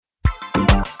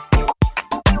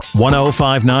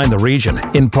1059 The Region,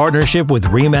 in partnership with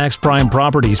RE/MAX Prime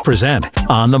Properties, present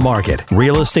On the Market,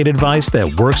 real estate advice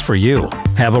that works for you.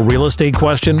 Have a real estate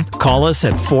question? Call us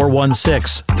at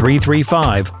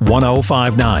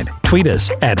 416-335-1059. Tweet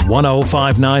us at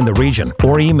 1059 The Region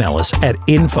or email us at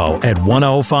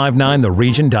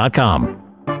info@1059theregion.com.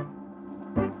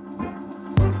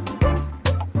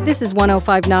 This is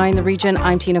 1059 The Region.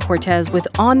 I'm Tina Cortez with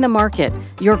On the Market,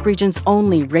 York Region's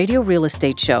only radio real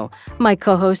estate show. My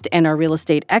co-host and our real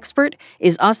estate expert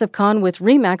is Asif Khan with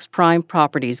RE/MAX Prime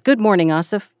Properties. Good morning,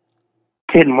 Asif.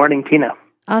 Good morning, Tina.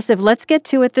 Asif, let's get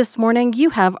to it this morning. You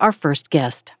have our first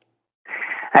guest.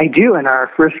 I do, and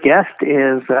our first guest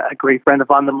is a great friend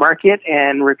of On the Market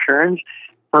and returns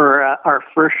for our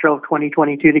first show of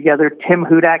 2022 together, Tim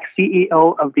Hudak,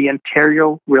 CEO of the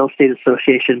Ontario Real Estate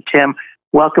Association. Tim,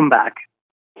 welcome back.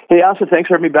 Hey, Asa, thanks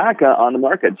for having me back on the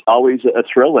market. It's always a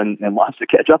thrill and lots to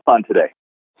catch up on today.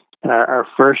 Our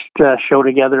first show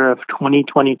together of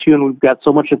 2022, and we've got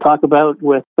so much to talk about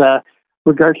with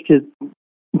regards to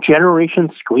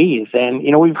generation squeeze. And,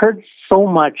 we've heard so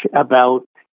much about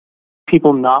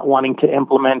people not wanting to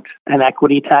implement an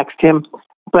equity tax, Tim,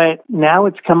 but now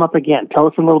it's come up again. Tell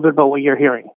us a little bit about what you're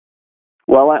hearing.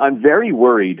 Well, I'm very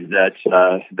worried that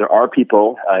there are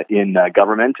people in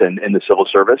government and in the civil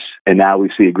service, and now we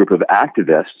see a group of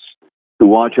activists who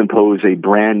want to impose a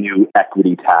brand new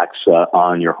equity tax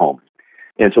on your home.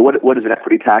 And so what does an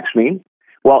equity tax mean?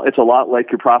 Well, it's a lot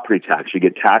like your property tax. You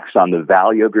get taxed on the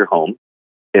value of your home.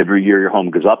 Every year your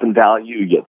home goes up in value, you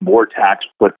get more tax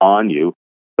put on you,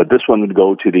 but this one would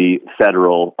go to the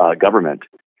federal government.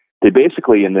 They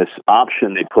basically, in this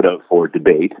option they put out for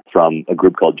debate from a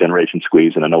group called Generation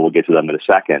Squeeze, and I know we'll get to them in a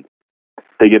second,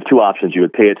 they give two options. You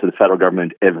would pay it to the federal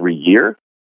government every year,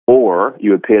 or you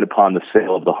would pay it upon the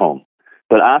sale of the home.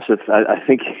 But Asif, I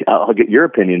think I'll get your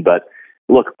opinion, but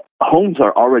look, homes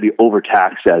are already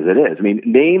overtaxed as it is. I mean,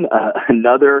 name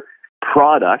another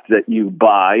product that you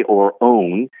buy or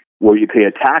own where you pay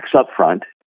a tax up front,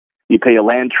 you pay a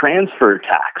land transfer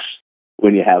tax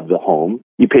when you have the home,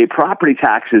 you pay property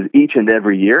taxes each and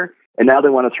every year, and now they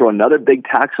want to throw another big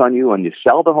tax on you when you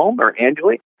sell the home or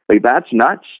annually? Like, that's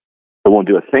nuts. It won't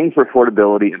do a thing for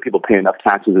affordability, and people pay enough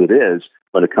taxes as it is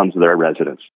when it comes to their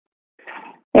residence.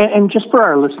 And just for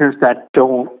our listeners that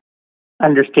don't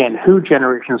understand who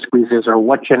Generation Squeeze is or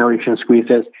what Generation Squeeze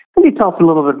is, can you tell us a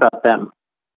little bit about them?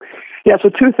 Yeah, so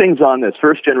two things on this.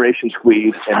 First, Generation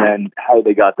Squeeze, and then how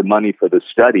they got the money for the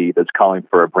study that's calling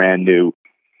for a brand new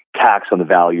tax on the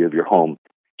value of your home.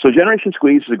 So Generation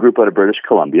Squeeze is a group out of British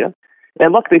Columbia.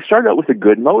 And look, they started out with a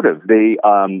good motive. They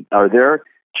are there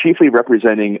chiefly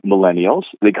representing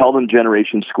millennials. They call them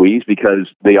Generation Squeeze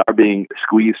because they are being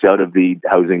squeezed out of the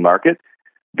housing market.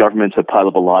 Governments have piled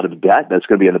up a lot of debt that's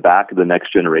going to be in the back of the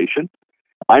next generation.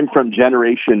 I'm from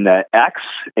Generation X,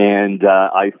 and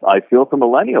I feel for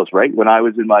millennials, right? When I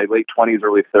was in my late 20s,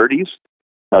 early 30s,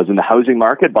 I was in the housing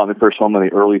market, bought my first home in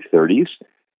the early 30s.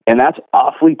 And that's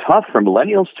awfully tough for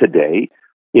millennials today,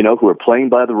 who are playing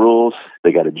by the rules.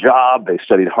 They got a job, they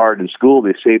studied hard in school,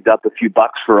 they saved up a few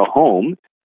bucks for a home,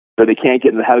 but they can't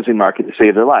get in the housing market to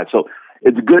save their lives. So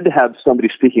it's good to have somebody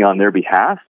speaking on their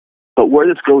behalf. But where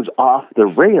this goes off the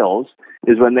rails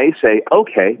is when they say,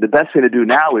 okay, the best thing to do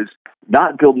now is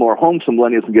not build more homes so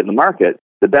millennials can get in the market.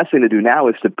 The best thing to do now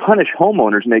is to punish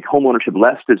homeowners, make homeownership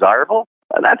less desirable.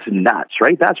 That's nuts,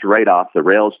 right? That's right off the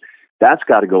rails. That's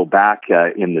got to go back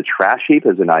in the trash heap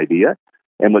as an idea.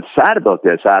 And what's sad about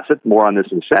this, Asset, more on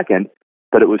this in a second,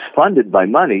 but it was funded by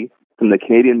money from the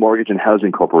Canadian Mortgage and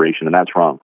Housing Corporation, and that's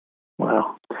wrong.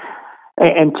 Wow.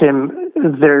 And Tim,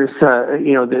 there's,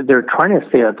 they're trying to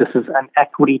say that this is an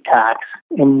equity tax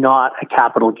and not a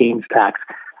capital gains tax.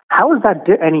 How is that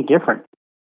any different?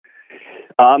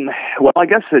 Well, I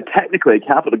guess technically a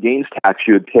capital gains tax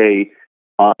you would pay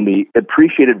on the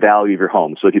appreciated value of your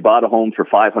home. So if you bought a home for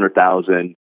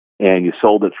 $500,000 and you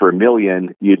sold it for $1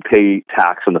 million, you'd pay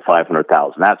tax on the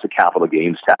 $500,000. That's a capital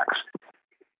gains tax.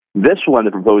 This one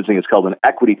they're proposing is called an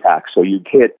equity tax. So you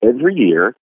pay it every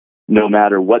year, no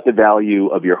matter what the value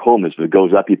of your home is. If it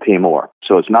goes up, you pay more.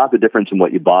 So it's not the difference in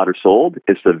what you bought or sold,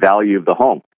 it's the value of the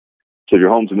home. So if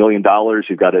your home's $1 million,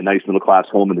 you've got a nice middle-class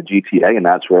home in the GTA, and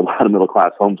that's where a lot of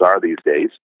middle-class homes are these days.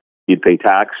 You'd pay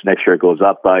tax. Next year it goes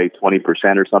up by 20%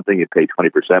 or something. You'd pay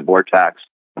 20% more tax.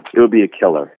 It would be a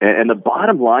killer. And the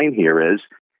bottom line here is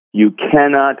you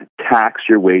cannot tax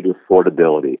your way to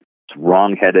affordability. It's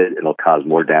wrong-headed. It'll cause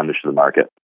more damage to the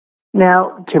market.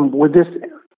 Now, Tim, would this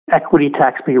equity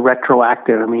tax be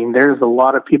retroactive? I mean, there's a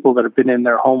lot of people that have been in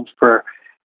their homes for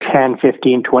 10,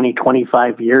 15, 20,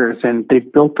 25 years, and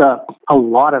they've built up a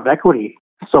lot of equity.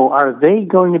 So are they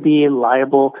going to be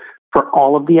liable for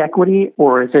all of the equity,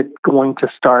 or is it going to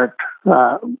start,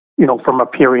 from a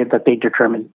period that they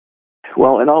determine?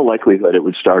 Well, in all likelihood, it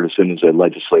would start as soon as the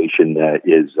legislation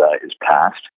is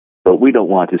passed. But we don't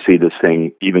want to see this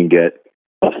thing even get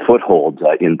a foothold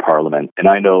in Parliament. And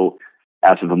I know,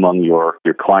 as of among your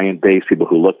client base, people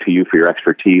who look to you for your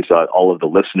expertise, all of the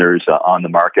listeners on the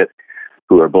market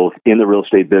who are both in the real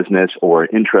estate business or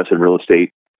interested in real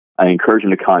estate, I encourage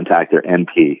them to contact their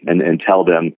MP and tell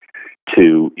them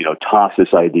to toss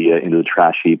this idea into the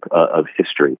trash heap of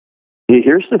history.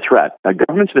 Here's the threat. Now,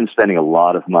 government's been spending a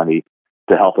lot of money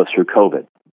to help us through COVID.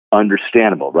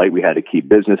 Understandable, right? We had to keep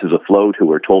businesses afloat who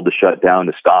were told to shut down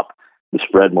to stop the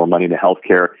spread, more money to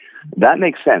healthcare. That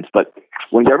makes sense. But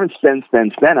when government spends,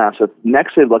 assets,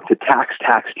 next they look to tax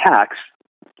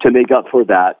to make up for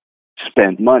that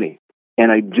spent money.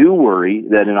 And I do worry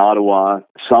that in Ottawa,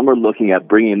 some are looking at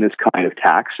bringing in this kind of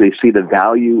tax. They see the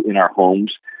value in our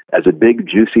homes as a big,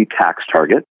 juicy tax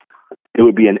target. It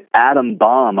would be an atom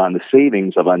bomb on the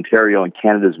savings of Ontario and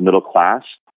Canada's middle class.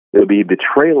 It would be a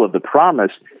betrayal of the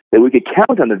promise that we could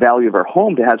count on the value of our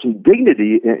home to have some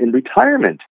dignity in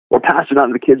retirement or pass it on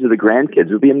to the kids or the grandkids.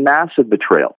 It would be a massive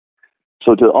betrayal.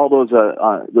 So to all those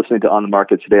listening to On the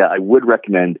Market today, I would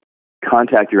recommend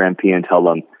contact your MP and tell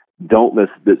them, don't let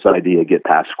this idea get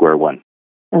past square one.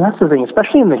 And that's the thing,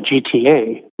 especially in the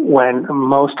GTA, when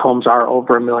most homes are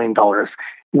over $1 million,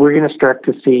 we're going to start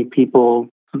to see people's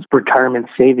retirement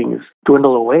savings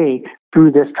dwindle away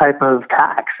through this type of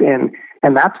tax. And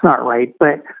that's not right.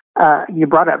 But you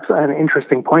brought up an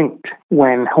interesting point.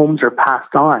 When homes are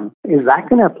passed on, is that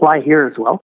going to apply here as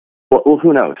well? Well,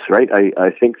 who knows, right?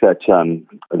 I think that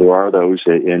there are those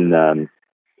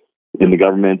in the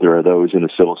government, there are those in the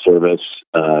civil service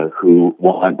who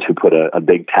want to put a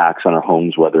big tax on our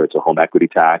homes, whether it's a home equity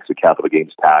tax, a capital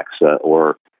gains tax,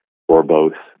 or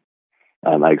both.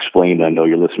 I explained, I know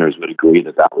your listeners would agree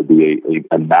that would be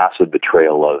a massive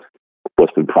betrayal of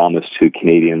what's been promised to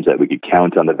Canadians, that we could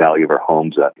count on the value of our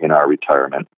homes in our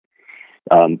retirement.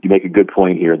 You make a good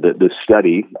point here that this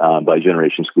study by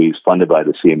Generation Squeeze, funded by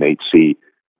the CMHC,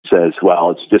 says,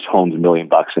 well, it's just homes $1 million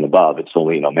and above. It's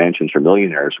only mansions for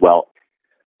millionaires. Well,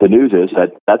 the news is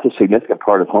that that's a significant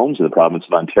part of homes in the province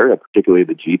of Ontario, particularly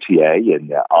the GTA and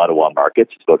the Ottawa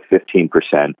markets. It's about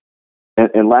 15%.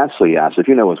 And lastly, if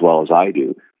you know as well as I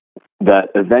do, that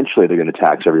eventually they're going to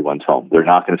tax everyone's home. They're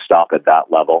not going to stop at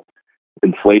that level.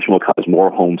 Inflation will cause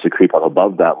more homes to creep up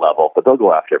above that level, but they'll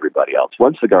go after everybody else.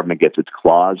 Once the government gets its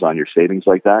claws on your savings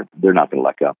like that, they're not going to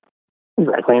let go.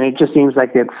 Exactly, and it just seems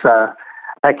like it's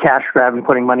a cash grab and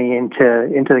putting money into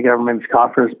the government's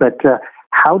coffers. But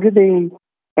how do they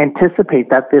anticipate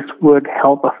that this would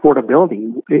help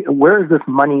affordability? Where is this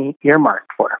money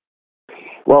earmarked for?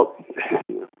 Well,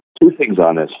 two things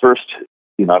on this. First,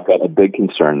 I've got a big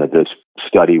concern that this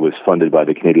study was funded by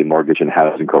the Canadian Mortgage and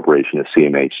Housing Corporation, the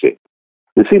CMHC.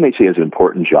 The CMHC has an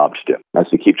important job to do. That's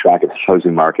to keep track of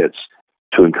housing markets,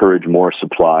 to encourage more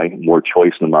supply, more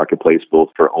choice in the marketplace, both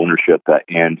for ownership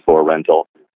and for rental,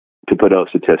 to put out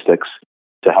statistics,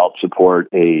 to help support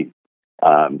a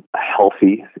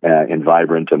healthy and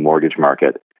vibrant mortgage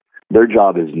market. Their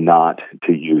job is not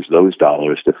to use those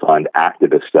dollars to fund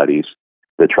activist studies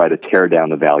that try to tear down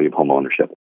the value of home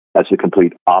ownership. That's the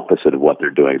complete opposite of what they're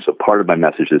doing. So part of my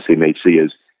message to CMHC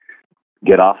is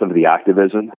get off of the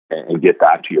activism and get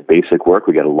back to your basic work.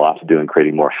 We got a lot to do in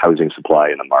creating more housing supply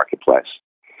in the marketplace.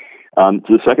 To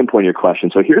the second point of your question,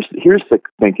 so here's the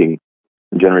thinking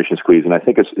in Generation Squeeze, and I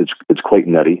think it's quite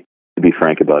nutty, to be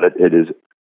frank about it. It is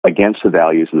against the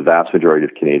values of the vast majority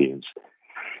of Canadians.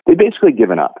 They've basically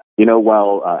given up.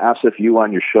 While Asif, you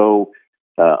on your show,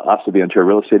 us at the Ontario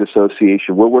Real Estate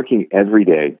Association, we're working every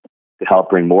day to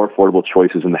help bring more affordable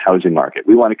choices in the housing market.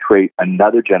 We want to create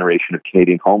another generation of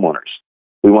Canadian homeowners.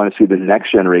 We want to see the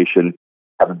next generation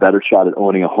have a better shot at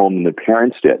owning a home than their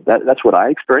parents did. That's what I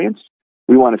experienced.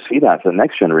 We want to see that for the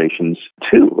next generations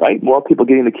too, right? More people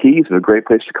getting the keys and a great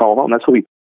place to call home. That's what we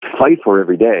fight for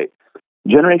every day.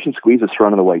 Generation Squeeze has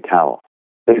thrown in the white towel.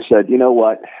 They said, you know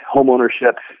what, home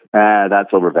ownership,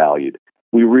 that's overvalued.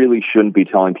 We really shouldn't be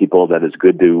telling people that it's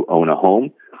good to own a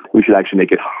home. We should actually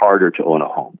make it harder to own a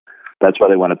home. That's why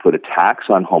they want to put a tax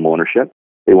on home ownership.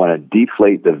 They want to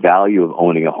deflate the value of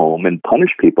owning a home and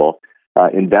punish people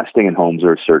investing in homes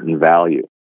are a certain value.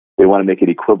 They want to make it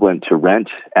equivalent to rent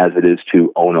as it is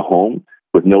to own a home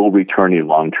with no returning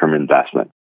long-term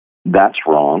investment. That's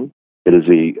wrong. It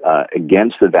is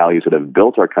against the values that have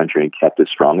built our country and kept it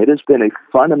strong. It has been a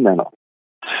fundamental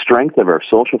strength of our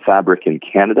social fabric in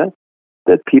Canada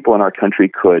that people in our country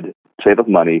could save up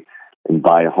money and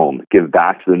buy a home, give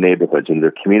back to the neighborhoods and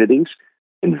their communities,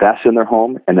 invest in their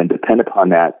home, and then depend upon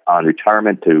that on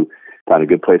retirement to find a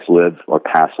good place to live, or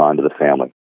pass on to the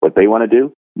family. What they want to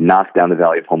do, knock down the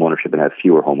value of homeownership and have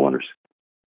fewer homeowners.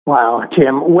 Wow,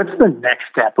 Tim, what's the next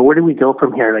step? Where do we go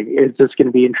from here? Like, is this going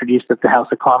to be introduced at the House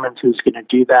of Commons? Who's going to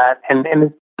do that?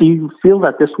 And do you feel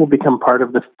that this will become part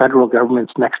of the federal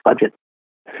government's next budget?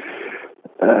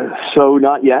 So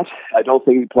not yet. I don't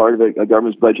think it's part of a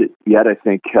government's budget yet. I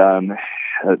think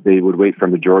they would wait for a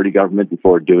majority government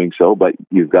before doing so, but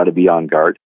you've got to be on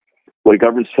guard. What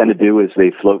governments tend to do is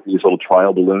they float these little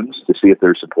trial balloons to see if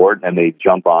there's support, and they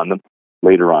jump on them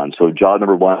later on. So job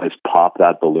number one is pop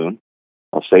that balloon.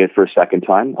 I'll say it for a second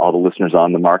time. All the listeners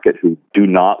on the market who do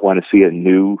not want to see a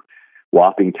new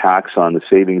whopping tax on the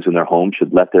savings in their home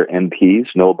should let their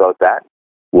MPs know about that,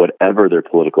 whatever their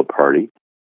political party.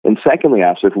 And secondly,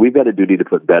 Asif, we've got a duty to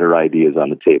put better ideas on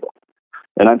the table.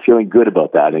 And I'm feeling good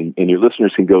about that. And your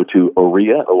listeners can go to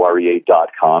OREA,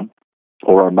 OREA.com,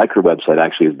 or our micro website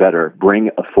actually is better,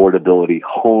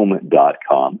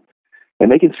 bringaffordabilityhome.com.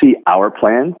 And they can see our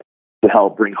plan to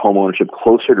help bring homeownership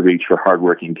closer to reach for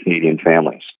hardworking Canadian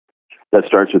families. That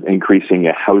starts with increasing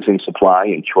a housing supply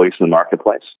and choice in the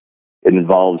marketplace. It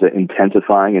involves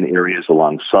intensifying in areas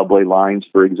along subway lines,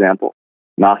 for example,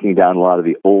 knocking down a lot of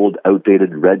the old,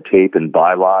 outdated red tape and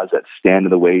bylaws that stand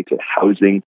in the way to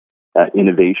housing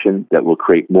innovation that will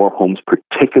create more homes,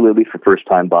 particularly for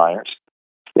first-time buyers.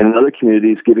 And in other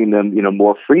communities, giving them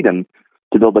more freedom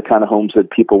to build the kind of homes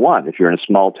that people want. If you're in a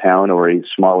small town or a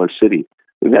smaller city,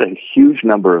 we've got a huge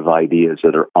number of ideas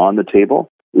that are on the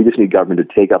table. We just need government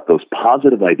to take up those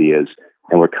positive ideas,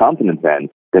 and we're confident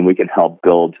then we can help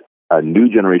build a new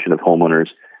generation of homeowners.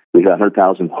 We've got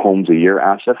 100,000 homes a year,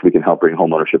 Asif. We can help bring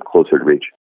homeownership closer to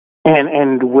reach.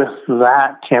 And with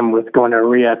that, Tim, with going to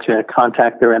OREA to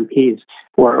contact their MPs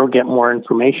or get more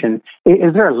information,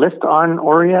 is there a list on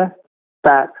OREA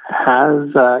that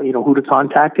has who to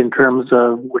contact in terms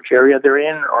of which area they're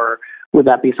in, or would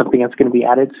that be something that's going to be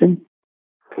added soon?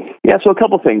 Yeah, so a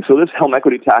couple things. So this home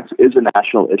equity tax is a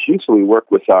national issue. So we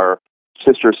work with our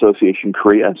sister association,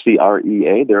 CREA.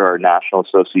 They're our national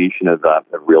association of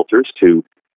realtors to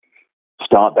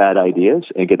stop bad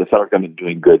ideas and get the federal government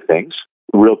doing good things.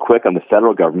 Real quick on the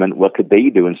federal government, what could they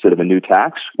do instead of a new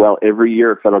tax? Well, every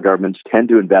year federal governments tend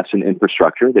to invest in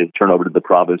infrastructure. They turn over to the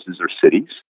provinces or cities,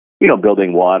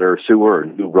 building water, sewer, or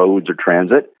new roads or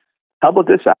transit. How about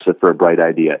this, Asif, for a bright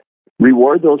idea?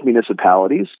 Reward those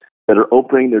municipalities that are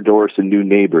opening their doors to new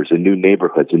neighbors and new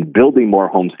neighborhoods and building more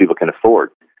homes people can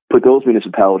afford. Put those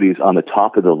municipalities on the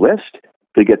top of the list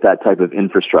to get that type of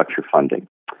infrastructure funding.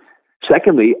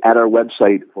 Secondly, at our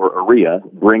website for OREA,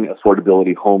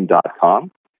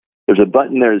 bringaffordabilityhome.com, there's a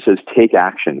button there that says Take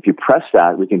Action. If you press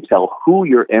that, we can tell who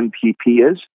your MPP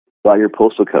is by your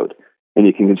postal code. And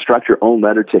you can construct your own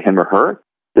letter to him or her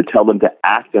to tell them to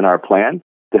act in our plan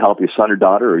to help your son or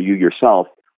daughter or you yourself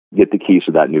get the keys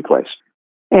to that new place.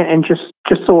 And just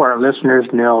so our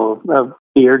listeners know of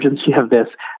the urgency of this,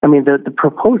 I mean, the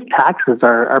proposed taxes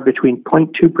are between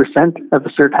 0.2% of the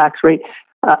surtax rate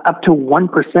up to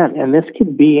 1%. And this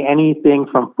could be anything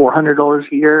from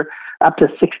 $400 a year up to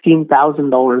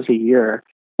 $16,000 a year,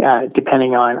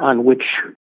 depending on which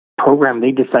program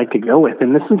they decide to go with.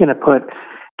 And this is going to put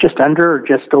just under or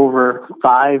just over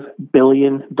 $5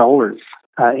 billion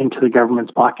into the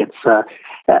government's pockets.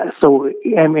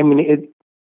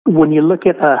 When you look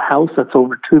at a house that's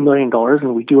over $2 million,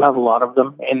 and we do have a lot of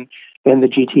them in the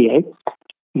GTA,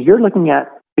 you're looking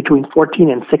at between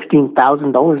 $14,000 and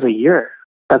 $16,000 a year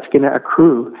that's going to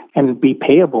accrue and be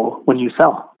payable when you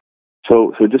sell.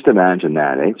 So just imagine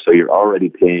that, eh? So you're already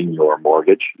paying your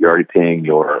mortgage, you're already paying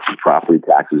your property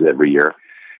taxes every year,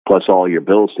 plus all your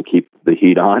bills to keep the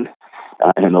heat on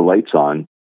and the lights on.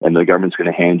 And the government's going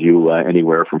to hand you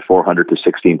anywhere from $400,000 to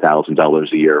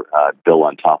 $16,000 a year bill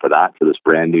on top of that for this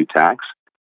brand new tax.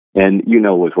 And you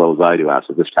know as well as I do,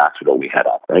 Asif, this tax would only head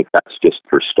up, right? That's just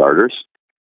for starters.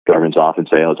 Governments often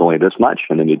say, it's only this much.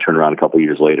 And then you turn around a couple of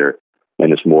years later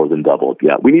and it's more than doubled.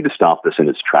 Yeah, we need to stop this in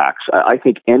its tracks. I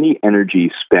think any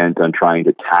energy spent on trying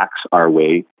to tax our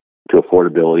way to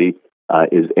affordability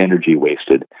is energy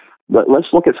wasted. But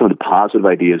let's look at some of the positive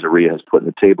ideas OREA has put on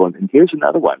the table. And here's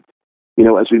another one.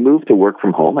 As we move to work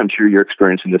from home, I'm sure you're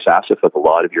experiencing this, Asif, with a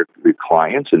lot of your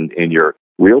clients and your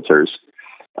realtors.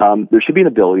 There should be an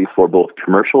ability for both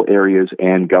commercial areas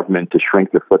and government to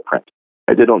shrink their footprint.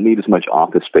 They don't need as much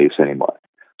office space anymore.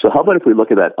 So how about if we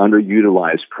look at that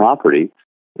underutilized property,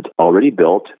 it's already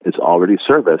built, it's already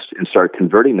serviced, and start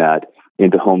converting that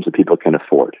into homes that people can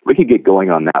afford? We could get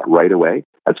going on that right away.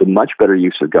 That's a much better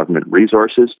use of government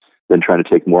resources than trying to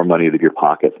take more money out of your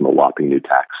pocket from a whopping new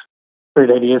tax. Great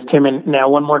ideas, Tim. And now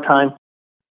one more time,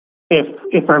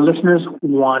 if our listeners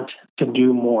want to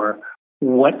do more,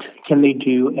 what can they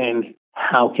do and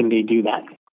how can they do that?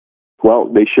 Well,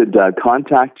 they should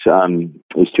contact,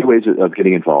 there's two ways of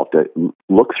getting involved.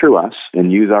 Look through us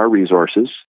and use our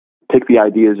resources, pick the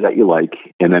ideas that you like,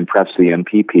 and then press the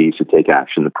MPPs to take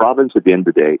action. The province, at the end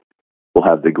of the day, will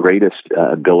have the greatest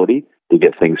ability to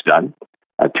get things done.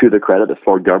 To their credit, the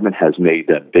Ford government has made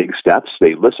big steps.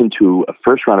 They listened to a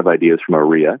first round of ideas from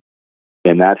OREA,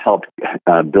 and that helped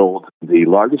build the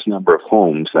largest number of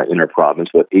homes in our province,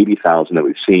 about 80,000 that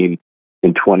we've seen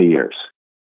in 20 years.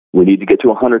 We need to get to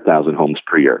 100,000 homes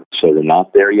per year. So they're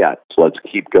not there yet. So let's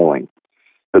keep going.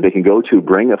 So they can go to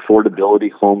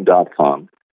bringaffordabilityhome.com,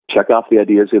 check off the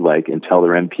ideas they like, and tell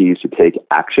their MPs to take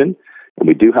action. And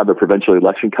we do have a provincial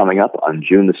election coming up on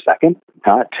June the 2nd,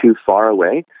 not too far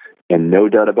away. And no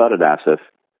doubt about it, Asif,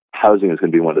 housing is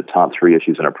going to be one of the top 3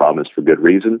 issues in our province for good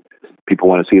reason. People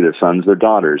want to see their sons, their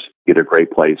daughters get a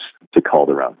great place to call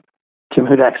their own. Tim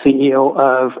Hudak, CEO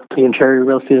of the Ontario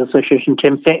Real Estate Association.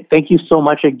 Tim, thank you so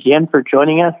much again for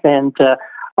joining us and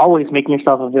always making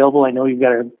yourself available. I know you've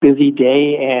got a busy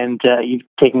day and you've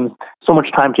taken so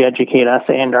much time to educate us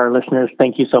and our listeners.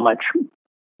 Thank you so much.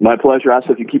 My pleasure,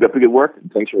 Asif. You keep up the good work, and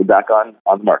thanks for being back on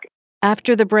the market.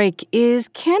 After the break, is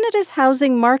Canada's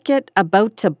housing market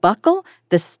about to buckle?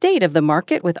 The state of the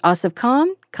market with Asif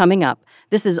Khan coming up.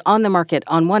 This is On the Market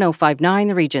on 105.9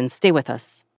 The Region. Stay with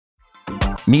us.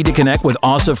 Need to connect with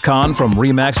Asif Khan from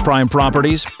RE/MAX Prime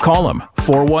Properties? Call him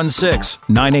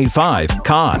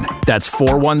 416-985-KHAN. That's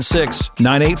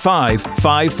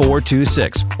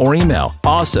 416-985-5426. Or email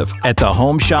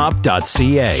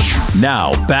asif@thehomeshop.ca.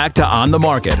 Now, back to On the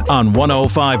Market on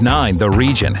 105.9 The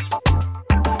Region.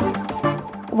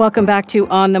 Welcome back to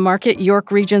On the Market, York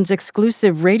Region's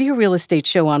exclusive radio real estate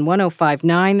show on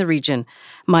 105.9 The Region.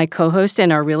 My co-host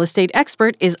and our real estate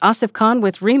expert is Asif Khan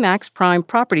with RE/MAX Prime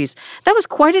Properties. That was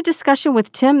quite a discussion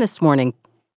with Tim this morning.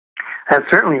 That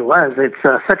certainly was. It's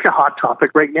such a hot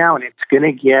topic right now, and it's going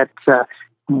to get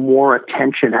more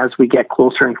attention as we get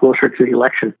closer and closer to the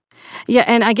election. Yeah,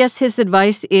 and I guess his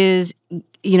advice is,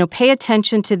 pay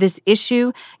attention to this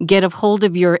issue, get a hold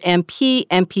of your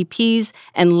MPPs,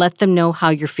 and let them know how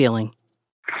you're feeling.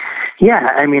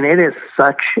 Yeah, I mean, it is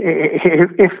such,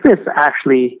 if this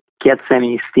actually gets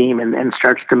any steam and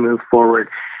starts to move forward,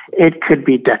 it could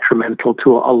be detrimental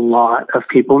to a lot of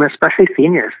people, and especially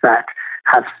seniors that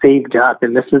have saved up,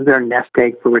 and this is their nest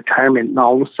egg for retirement, and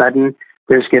all of a sudden,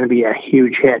 there's going to be a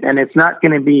huge hit. And it's not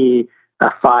going to be a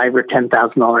 $5,000 or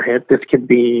 $10,000 hit. This could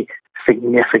be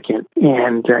significant,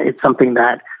 and it's something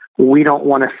that we don't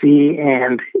want to see,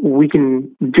 and we can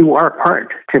do our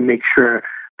part to make sure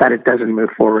that it doesn't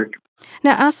move forward.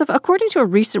 Now, Asif, according to a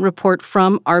recent report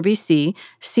from RBC,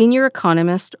 senior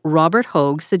economist Robert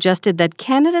Hogue suggested that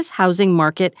Canada's housing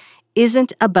market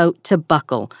isn't about to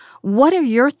buckle. What are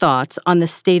your thoughts on the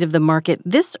state of the market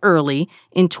this early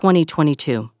in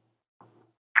 2022?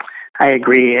 I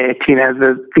agree, Tina.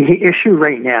 The issue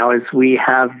right now is we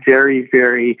have very,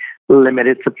 very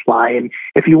limited supply. And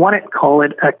if you want to call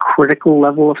it a critical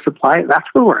level of supply, that's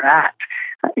where we're at.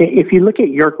 If you look at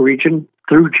York Region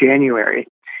through January,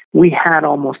 we had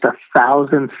almost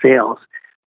 1,000 sales.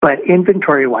 But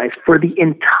inventory-wise, for the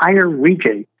entire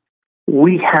region,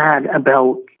 we had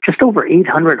about just over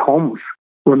 800 homes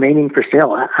remaining for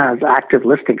sale as active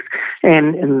listings.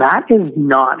 And that is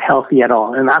not healthy at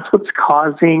all. And that's what's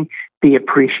causing the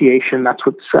appreciation. That's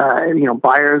what's,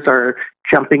 buyers are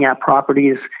jumping at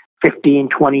properties. 15,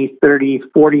 20, 30,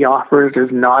 40 offers is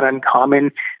not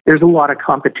uncommon. There's a lot of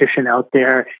competition out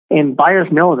there. And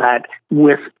buyers know that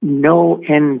with no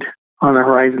end on the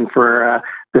horizon for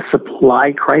the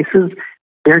supply crisis,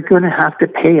 they're going to have to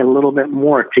pay a little bit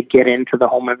more to get into the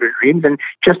home of their dreams. And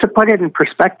just to put it in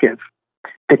perspective,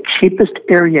 the cheapest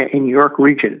area in York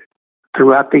Region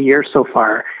throughout the year so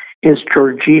far is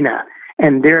Georgina,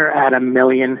 and they're at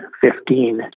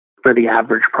 $1,015,000 for the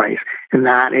average price. And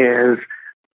that is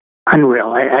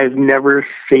unreal. I've never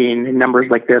seen numbers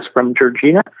like this from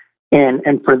Georgina.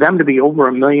 And for them to be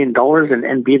over $1 million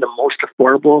and be the most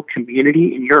affordable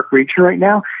community in York Region right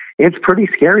now, it's pretty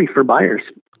scary for buyers.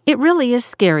 It really is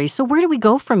scary. So where do we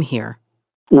go from here?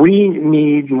 We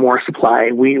need more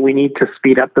supply. We need to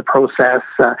speed up the process.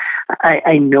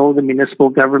 I know the municipal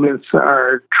governments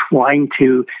are trying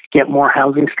to get more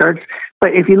housing starts.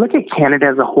 But if you look at Canada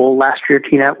as a whole last year,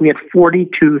 Tina, we had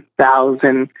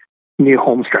 42,000 new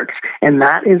home starts. And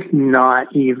that is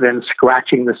not even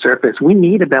scratching the surface. We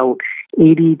need about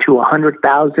 80 to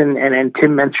 100,000. And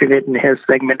Tim mentioned it in his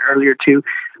segment earlier too.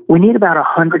 We need about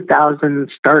 100,000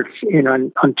 starts in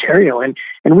Ontario. And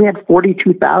we had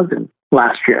 42,000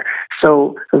 last year.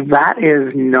 So that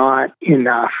is not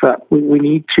enough. We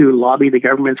need to lobby the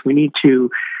governments. We need to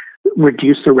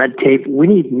reduce the red tape. We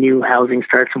need new housing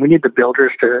starts, and we need the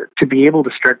builders to be able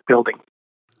to start building.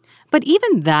 But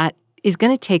even that is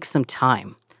going to take some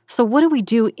time. So what do we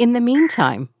do in the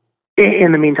meantime?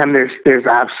 In the meantime, there's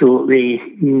absolutely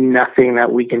nothing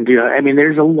that we can do. I mean,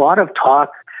 there's a lot of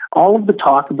talk. All of the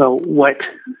talk about what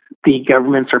the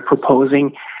governments are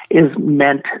proposing is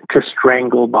meant to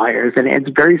strangle buyers. And it's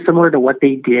very similar to what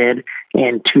they did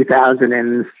in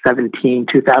 2017,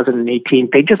 2018.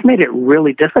 They just made it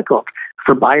really difficult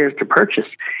for buyers to purchase.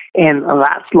 And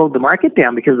that slowed the market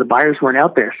down because the buyers weren't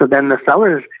out there. So then the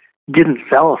sellers didn't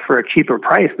sell for a cheaper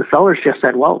price. The sellers just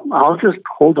said, well, I'll just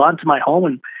hold on to my home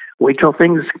and wait till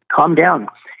things calm down.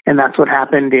 And that's what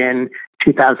happened in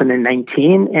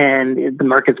 2019. And the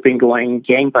market's been going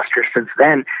gangbusters since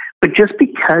then. But just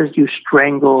because you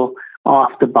strangle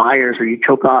off the buyers or you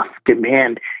choke off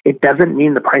demand, it doesn't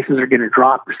mean the prices are going to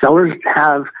drop. The sellers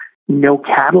have no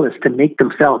catalyst to make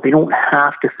them sell. They don't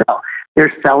have to sell.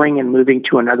 They're selling and moving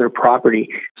to another property.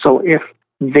 So if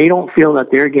they don't feel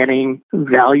that they're getting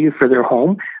value for their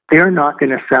home, they're not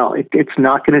going to sell. It's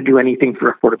not going to do anything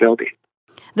for affordability.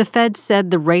 The Fed said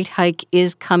the rate hike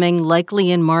is coming likely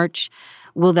in March.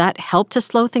 Will that help to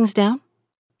slow things down?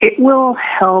 It will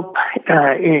help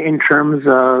in terms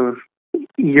of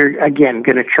you're, again,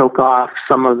 going to choke off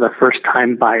some of the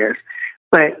first-time buyers.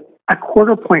 But a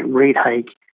quarter-point rate hike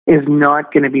is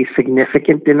not going to be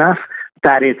significant enough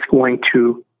that it's going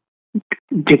to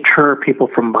deter people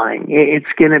from buying.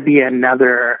 It's going to be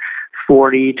another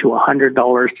 $40 to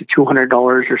 $100 to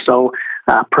 $200 or so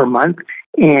per month.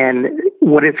 And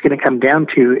what it's going to come down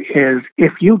to is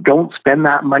if you don't spend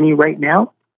that money right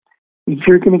now,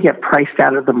 you're going to get priced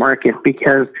out of the market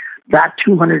because that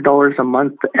 $200 a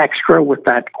month extra with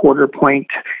that quarter point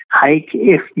hike,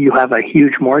 if you have a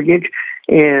huge mortgage,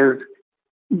 is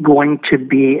going to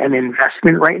be an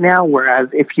investment right now. Whereas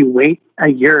if you wait a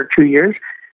year or 2 years,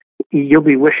 you'll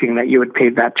be wishing that you had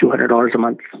paid that $200 a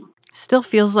month. Still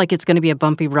feels like it's going to be a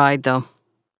bumpy ride, though.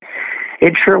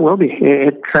 It sure will be.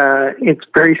 It's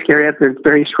very scary. It's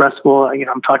very stressful.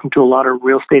 I'm talking to a lot of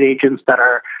real estate agents that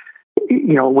are,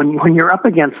 when you're up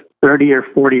against 30 or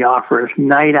 40 offers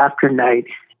night after night,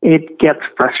 it gets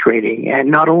frustrating.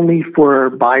 And not only for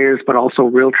buyers, but also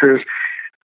realtors,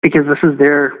 because this is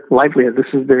their livelihood.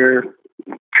 This is their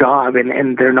job,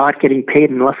 and they're not getting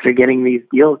paid unless they're getting these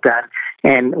deals done.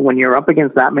 And when you're up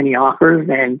against that many offers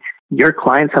and your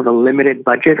clients have a limited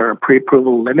budget or a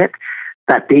pre-approval limit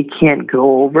that they can't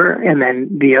go over, and then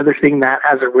the other thing that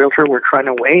as a realtor we're trying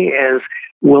to weigh is,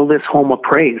 will this home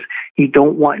appraise? You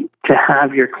don't want to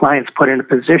have your clients put in a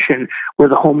position where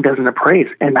the home doesn't appraise.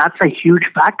 And that's a huge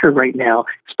factor right now,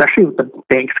 especially with the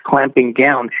banks clamping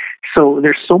down. So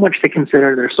there's so much to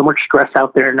consider. There's so much stress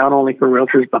out there, not only for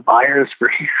realtors, but buyers for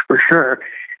sure.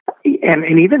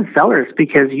 And even sellers,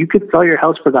 because you could sell your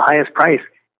house for the highest price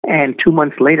and 2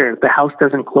 months later, the house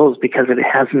doesn't close because it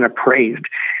hasn't appraised.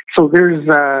 So there's,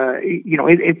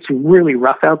 it's really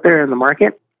rough out there in the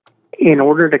market. In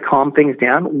order to calm things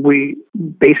down, we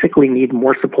basically need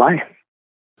more supply.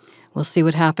 We'll see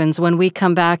what happens when we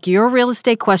come back. Your real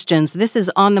estate questions. This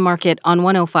is On the Market on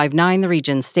 105.9 The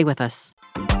Region. Stay with us.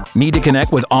 Need to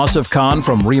connect with Asif Khan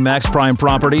from RE/MAX Prime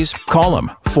Properties? Call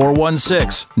him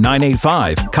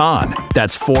 416-985-KHAN.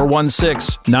 That's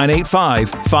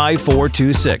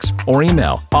 416-985-5426. Or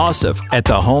email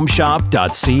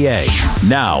asif@thehomeshop.ca.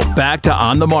 Now back to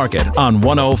On the Market on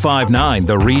 105.9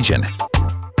 The Region.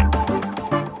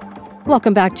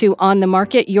 Welcome back to On the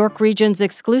Market, York Region's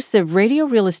exclusive radio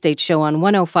real estate show on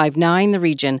 105.9 The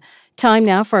Region. Time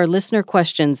now for our listener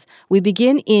questions. We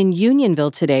begin in Unionville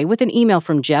today with an email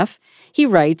from Jeff. He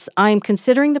writes, I am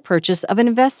considering the purchase of an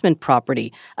investment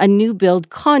property, a new build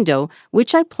condo,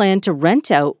 which I plan to rent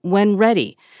out when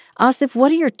ready. Asif,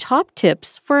 what are your top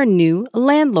tips for a new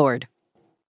landlord?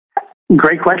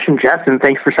 Great question, Jeff, and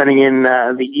thanks for sending in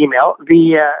the email.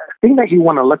 The thing that you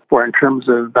want to look for in terms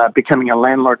of becoming a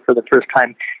landlord for the first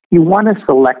time, you want to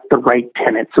select the right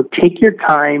tenant. So take your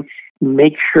time,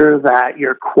 make sure that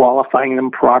you're qualifying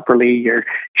them properly, you're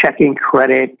checking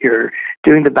credit, you're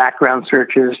doing the background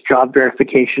searches, job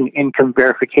verification, income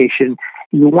verification.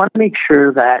 You want to make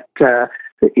sure that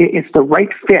it's the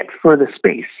right fit for the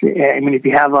space. I mean, if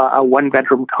you have a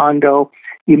one-bedroom condo,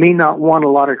 you may not want a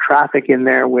lot of traffic in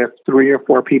there with 3 or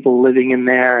 4 people living in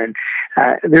there. And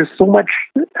there's so much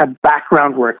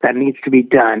background work that needs to be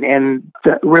done. And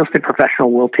the real estate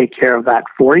professional will take care of that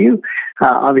for you.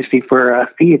 Obviously, for a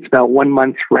fee, it's about 1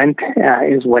 month's rent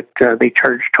is what they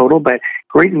charge total. But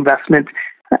great investment.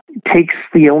 Takes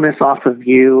the onus off of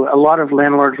you. A lot of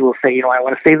landlords will say, I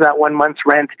want to save that 1 month's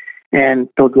rent. and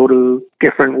they'll go to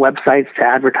different websites to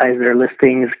advertise their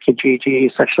listings,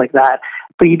 Kijiji, such like that,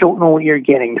 but you don't know what you're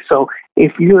getting. So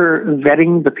if you're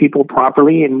vetting the people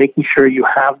properly and making sure you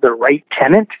have the right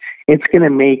tenant, it's going to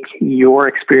make your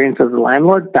experience as a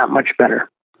landlord that much better.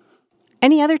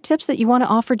 Any other tips that you want to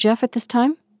offer, Jeff, at this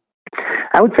time?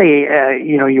 I would say,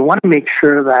 you want to make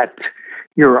sure that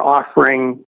you're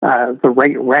offering the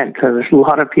right rent. There's a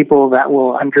lot of people that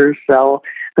will undersell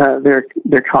their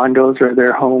condos or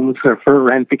their homes for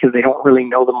rent because they don't really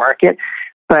know the market.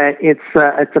 But it's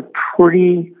a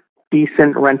pretty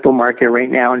decent rental market right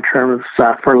now in terms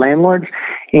for landlords,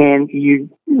 and you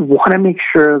want to make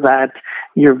sure that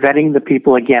you're vetting the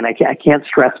people. Again, I can't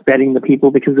stress vetting the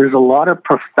people because there's a lot of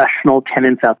professional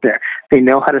tenants out there. They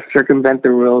know how to circumvent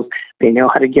the rules. They know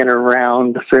how to get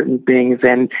around certain things,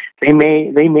 and they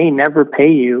may never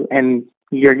pay you, and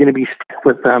you're going to be stuck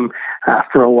with them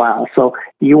for a while. So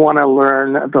you want to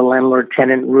learn the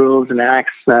landlord-tenant rules and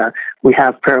acts. We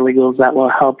have paralegals that will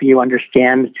help you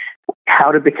understand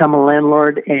how to become a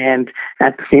landlord, and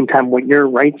at the same time what your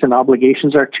rights and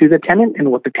obligations are to the tenant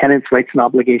and what the tenant's rights and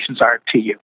obligations are to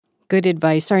you. Good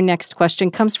advice. Our next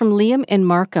question comes from Liam in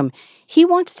Markham. He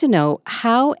wants to know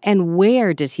how and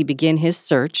where does he begin his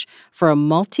search for a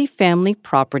multifamily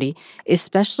property,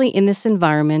 especially in this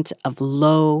environment of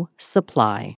low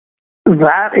supply?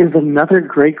 That is another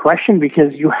great question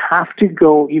because you have to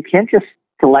go, you can't just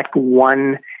select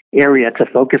one area to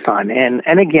focus on. And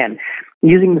again,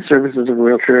 using the services of a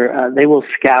realtor, they will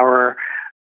scour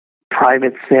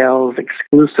private sales,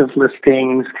 exclusive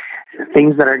listings,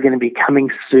 things that are going to be coming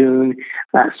soon.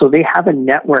 So they have a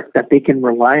network that they can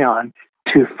rely on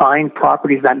to find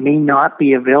properties that may not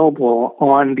be available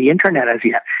on the internet as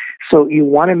yet. So you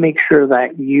want to make sure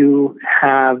that you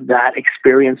have that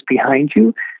experience behind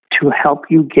you to help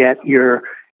you get your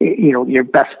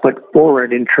best foot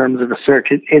forward in terms of a search.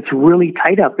 It's really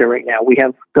tight out there right now. We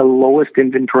have the lowest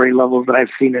inventory levels that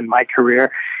I've seen in my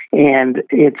career, and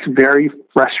it's very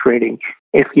frustrating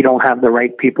if you don't have the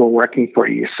right people working for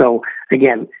you. So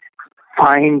again,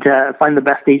 find the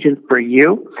best agent for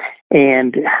you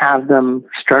and have them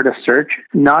start a search,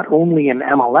 not only an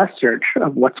MLS search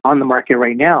of what's on the market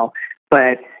right now,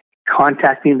 but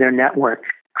contacting their network,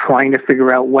 trying to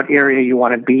figure out what area you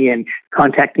want to be in,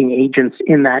 contacting agents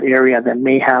in that area that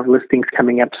may have listings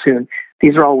coming up soon.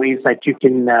 These are all ways that you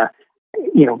can,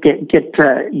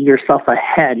 get yourself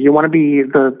ahead. You want to be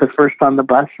the first on the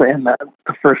bus and the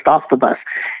first off the bus,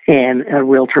 and a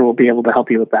realtor will be able to help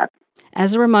you with that.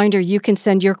 As a reminder, you can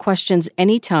send your questions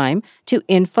anytime to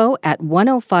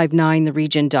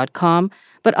info@1059theregion.com.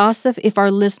 But Asif, if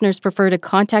our listeners prefer to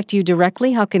contact you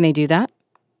directly, how can they do that?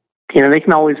 They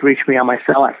can always reach me on my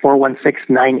cell at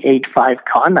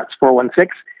 416-985-CON. That's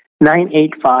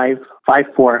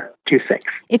 416-985-5426.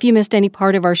 If you missed any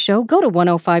part of our show, go to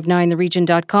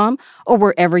 1059theregion.com or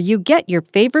wherever you get your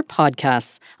favorite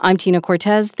podcasts. I'm Tina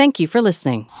Cortez. Thank you for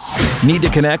listening. Need to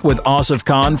connect with Asif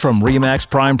Khan from RE/MAX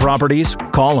Prime Properties?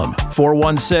 Call him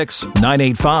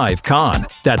 416-985-CON.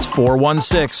 That's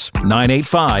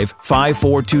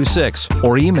 416-985-5426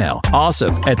 or email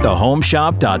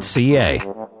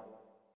asif@thehomeshop.ca.